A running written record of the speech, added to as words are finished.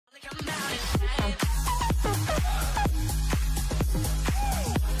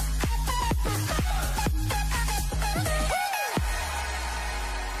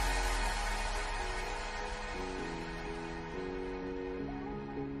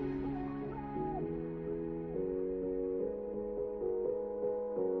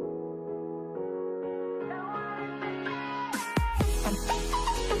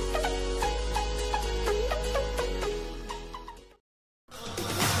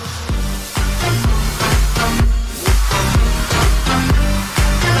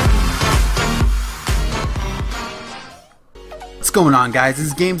What's going on, guys? This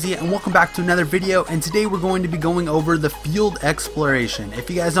is Gamesy and welcome back to another video, and today we're going to be going over the field exploration. If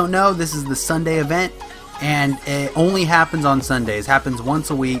you guys don't know, this is the Sunday event and it only happens on Sundays. It happens once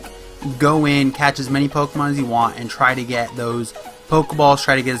a week. Go in, catch as many Pokemon as you want, and try to get those Pokeballs,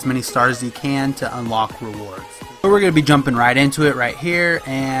 try to get as many stars as you can to unlock rewards. So we're going to be jumping right into it right here,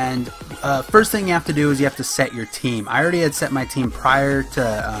 and first thing you have to do is you have to set your team. I already had set my team prior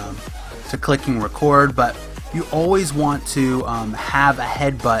to clicking record, but you always want to have a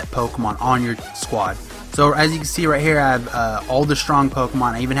headbutt Pokemon on your squad. So as you can see right here, I have all the strong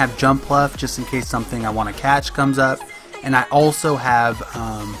Pokemon. I even have Jump Left just in case something I want to catch comes up. And I also have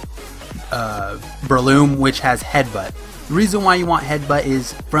Breloom, which has Headbutt. The reason why you want Headbutt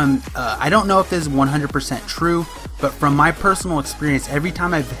is from, I don't know if this is 100% true, but from my personal experience, every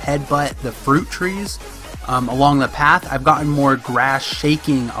time I've Headbutt the fruit trees along the path, I've gotten more grass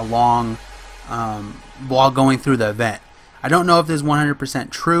shaking along while going through the event. I don't know if this is 100%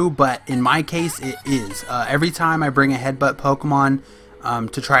 true, but in my case it is. Every time I bring a Headbutt Pokemon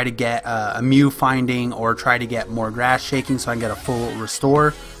to try to get a Mew finding or try to get more grass shaking so I can get a full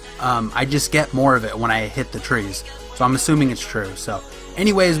restore, I just get more of it when I hit the trees. So I'm assuming it's true. So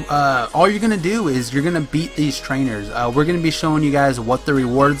anyways, all you're going to do is you're going to beat these trainers. We're going to be showing you guys what the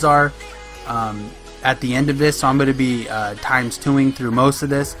rewards are at the end of this, so I'm going to be times 2ing through most of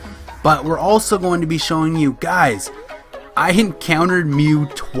this. But we're also going to be showing you guys, I encountered Mew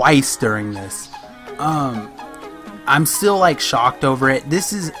twice during this. I'm still like shocked over it.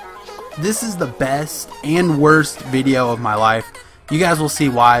 This is the best and worst video of my life. You guys will see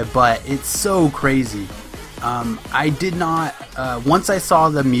why, but it's so crazy. I did not, once I saw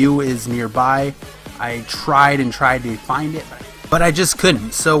the Mew is nearby, I tried to find it, but I just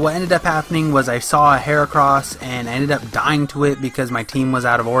couldn't. So what ended up happening was I saw a Heracross and I ended up dying to it because my team was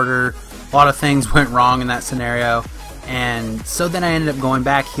out of order. A lot of things went wrong in that scenario. And so then I ended up going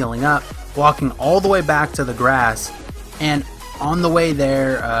back, healing up, walking all the way back to the grass. And on the way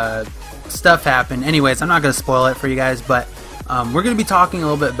there, stuff happened. Anyways, I'm not going to spoil it for you guys, but we're going to be talking a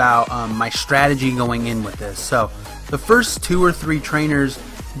little bit about my strategy going in with this. So the first 2 or 3 trainers,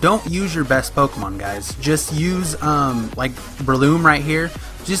 don't use your best Pokemon, guys. Just use like Breloom right here.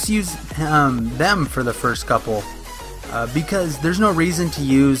 Just use them for the first couple because there's no reason to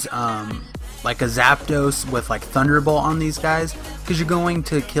use like a Zapdos with like Thunderbolt on these guys because you're going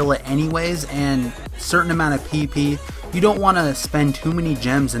to kill it anyways, and certain amount of PP. You don't want to spend too many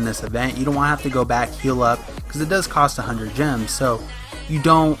gems in this event. You don't want to have to go back, heal up, because it does cost 100 gems. So you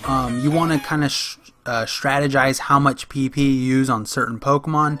don't you want to kind of strategize how much PP you use on certain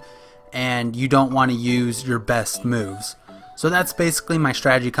Pokemon, and you don't want to use your best moves. So that's basically my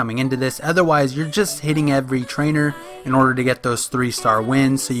strategy coming into this. Otherwise, you're just hitting every trainer in order to get those 3-star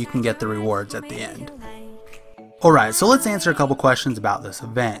wins so you can get the rewards at the end. Alright, so let's answer a couple questions about this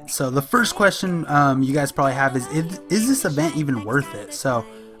event. So the first question you guys probably have is this event even worth it? So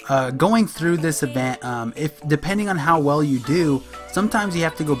going through this event, if depending on how well you do, sometimes you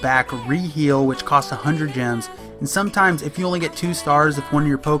have to go back, re-heal, which costs 100 gems, and sometimes if you only get 2 stars, if one of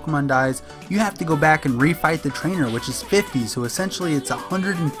your Pokemon dies, you have to go back and refight the trainer, which is 50, so essentially it's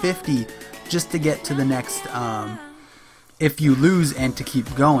 150 just to get to the next, if you lose and to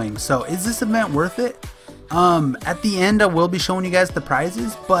keep going. So is this event worth it? At the end I will be showing you guys the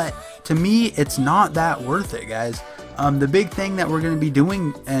prizes, but to me it's not that worth it, guys. The big thing that we're going to be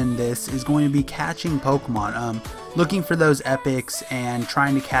doing in this is going to be catching Pokemon, looking for those epics and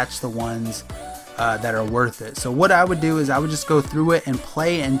trying to catch the ones that are worth it. So what I would do is I would just go through it and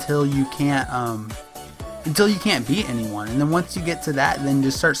play until you can't beat anyone, and then once you get to that, then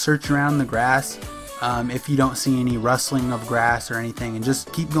just start searching around the grass if you don't see any rustling of grass or anything, and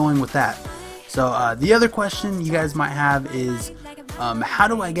just keep going with that. So the other question you guys might have is how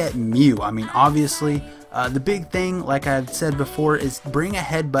do I get Mew? I mean, obviously the big thing, like I've said before, is bring a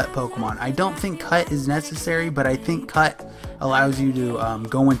Headbutt Pokemon. I don't think Cut is necessary, but I think Cut allows you to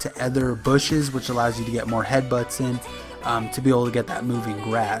go into other bushes, which allows you to get more Headbutts in to be able to get that moving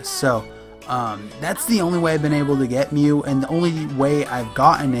grass. So that's the only way I've been able to get Mew, and the only way I've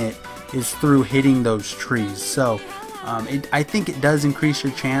gotten it is through hitting those trees. So I think it does increase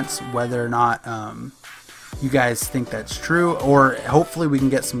your chance, whether or not you guys think that's true, or hopefully we can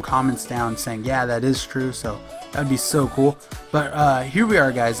get some comments down saying yeah, that is true. So that'd be so cool. But here we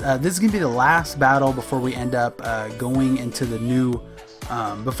are, guys. This is gonna be the last battle before we end up going into the new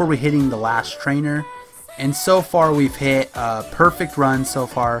before we hitting the last trainer, and so far we've hit a perfect run so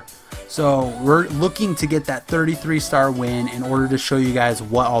far. So we're looking to get that 33-star win in order to show you guys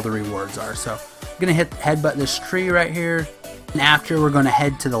what all the rewards are. So I'm gonna headbutt this tree right here, And after, we're going to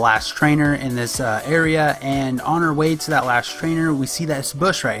head to the last trainer in this area, and on our way to that last trainer we see this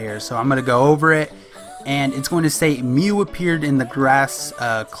bush right here. So I'm going to go over it, and it's going to say Mew appeared in the grass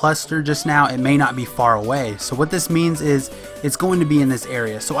cluster just now. It may not be far away. So what this means is it's going to be in this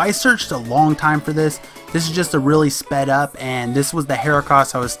area. So I searched a long time for this. This is just a really sped up, and this was the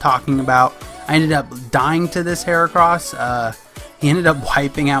Heracross I was talking about. I ended up dying to this Heracross. He ended up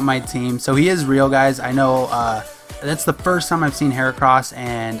wiping out my team. So he is real, guys. I know that's the first time I've seen Heracross,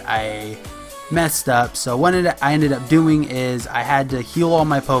 and I messed up. So what I ended up doing is I had to heal all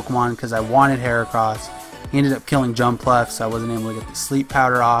my Pokemon because I wanted Heracross. He ended up killing Jumpluff, so I wasn't able to get the sleep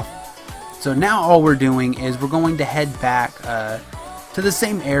powder off. So now all we're doing is we're going to head back to the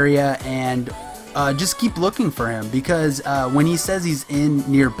same area and just keep looking for him, because when he says he's in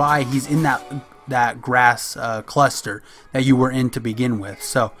nearby, he's in that grass cluster that you were in to begin with.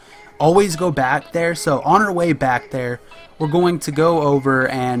 So always go back there. So on our way back there, we're going to go over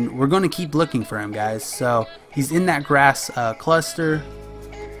and we're going to keep looking for him, guys. So he's in that grass cluster.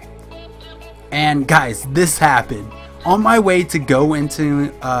 And guys, this happened. On my way to go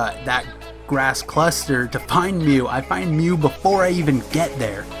into that grass cluster to find Mew, I find Mew before I even get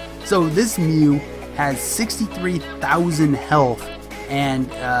there. So this Mew has 63,000 health and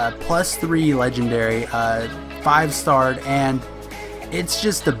 +3 legendary, 5-starred, and it's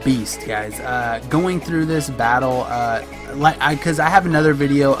just a beast, guys. Going through this battle, because I have another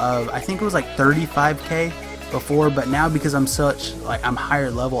video of, I think it was like 35k before, but now because I'm I'm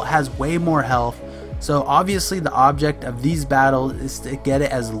higher level, it has way more health. So obviously the object of these battles is to get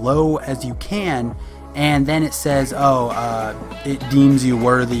it as low as you can, and then it says, oh, it deems you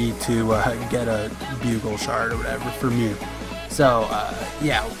worthy to get a bugle shard or whatever for Mew. So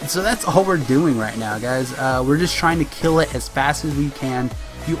yeah, so that's all we're doing right now, guys. We're just trying to kill it as fast as we can.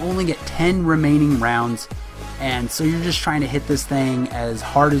 You only get 10 remaining rounds, and so you're just trying to hit this thing as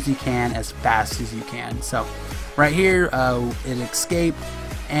hard as you can, as fast as you can. So right here, it escaped,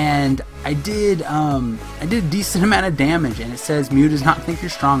 and I did a decent amount of damage, and it says Mew does not think you're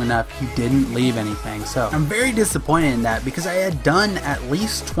strong enough. You didn't leave anything. So I'm very disappointed in that, because I had done at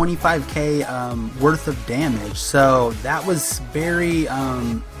least 25k worth of damage. So that was very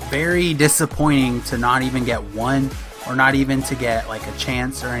very disappointing to not even get one, or not even to get like a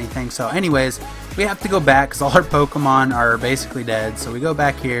chance or anything. So anyways, we have to go back because all our Pokemon are basically dead. So we go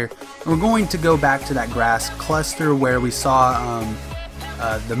back here, and we're going to go back to that grass cluster where we saw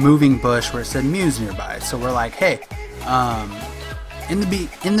the moving bush where it said Mews nearby. So we're like, hey, in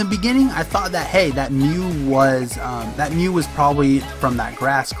the beginning I thought that, hey, that Mew was probably from that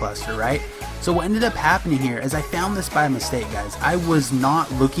grass cluster, right? So what ended up happening here is I found this by mistake, guys. I was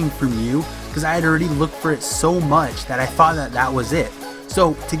not looking for Mew because I had already looked for it so much that I thought that that was it.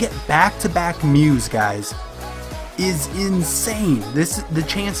 So to get back-to-back Mews, guys, is insane. The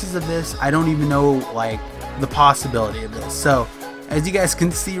chances of this, I don't even know, like, the possibility of this. So as you guys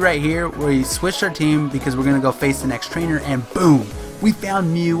can see right here, we switched our team because we're gonna go face the next trainer, and boom, we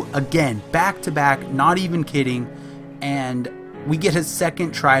found Mew again, back to back, not even kidding, and we get a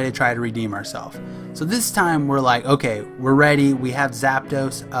second try to redeem ourselves. So this time we're like, okay, we're ready. We have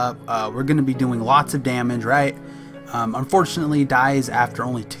Zapdos up. We're gonna be doing lots of damage, right? Unfortunately, dies after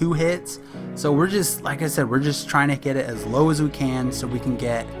only 2 hits. So we're just, like I said, we're just trying to get it as low as we can so we can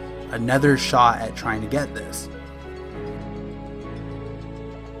get another shot at trying to get this.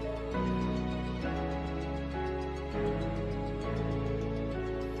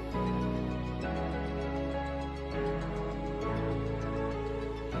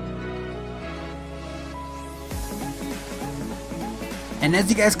 And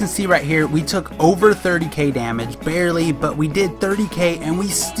as you guys can see right here, we took over 30k damage, barely, but we did 30k, and we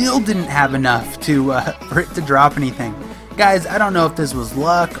still didn't have enough to for it to drop anything. Guys, I don't know if this was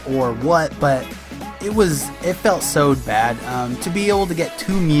luck or what, but it felt so bad to be able to get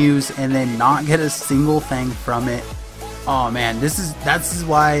 2 Mews and then not get a single thing from it. Oh man, that's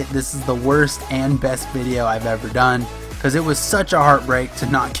why this is the worst and best video I've ever done, because it was such a heartbreak to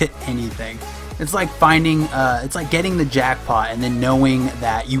not get anything. It's like finding, it's like getting the jackpot and then knowing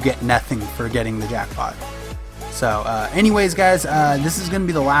that you get nothing for getting the jackpot. So, anyways, guys, this is going to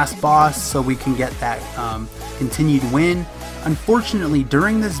be the last boss, so we can get that continued win. Unfortunately,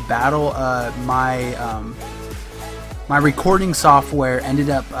 during this battle, my recording software ended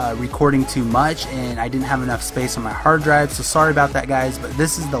up recording too much, and I didn't have enough space on my hard drive. So sorry about that, guys. But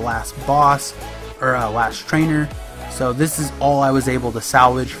this is the last boss, or last trainer. So this is all I was able to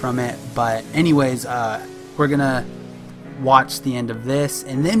salvage from it. But anyways, we're gonna watch the end of this,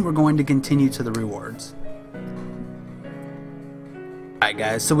 and then we're going to continue to the rewards. Alright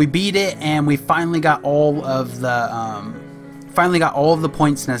guys, so we beat it, and we finally got all of the finally got all of the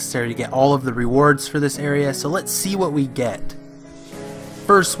points necessary to get all of the rewards for this area, so let's see what we get.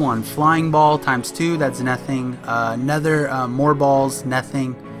 First one, flying ball times 2, that's nothing. Another more balls,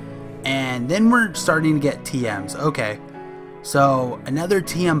 nothing. And then we're starting to get TMs. Okay, so another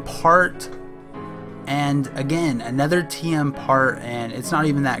TM part, and again another TM part, and it's not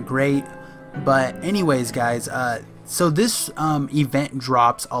even that great. But anyways, guys, so this event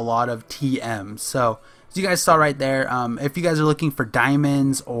drops a lot of TMs. So as you guys saw right there, if you guys are looking for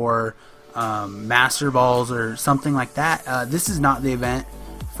diamonds or master balls or something like that, this is not the event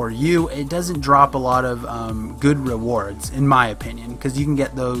for you. It doesn't drop a lot of good rewards, in my opinion, because you can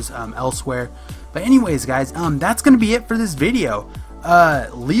get those elsewhere. But anyways, guys, that's gonna be it for this video.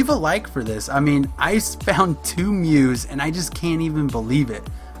 Leave a like for this. I mean, I found 2 Mews and I just can't even believe it.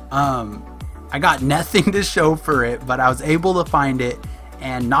 I got nothing to show for it, but I was able to find it,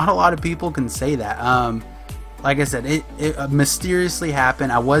 and not a lot of people can say that. Like I said, it mysteriously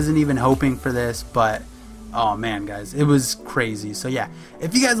happened. I wasn't even hoping for this, but oh man, guys, it was crazy. So yeah,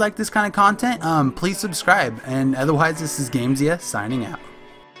 if you guys like this kind of content, please subscribe, and otherwise, this is Gamezia signing out.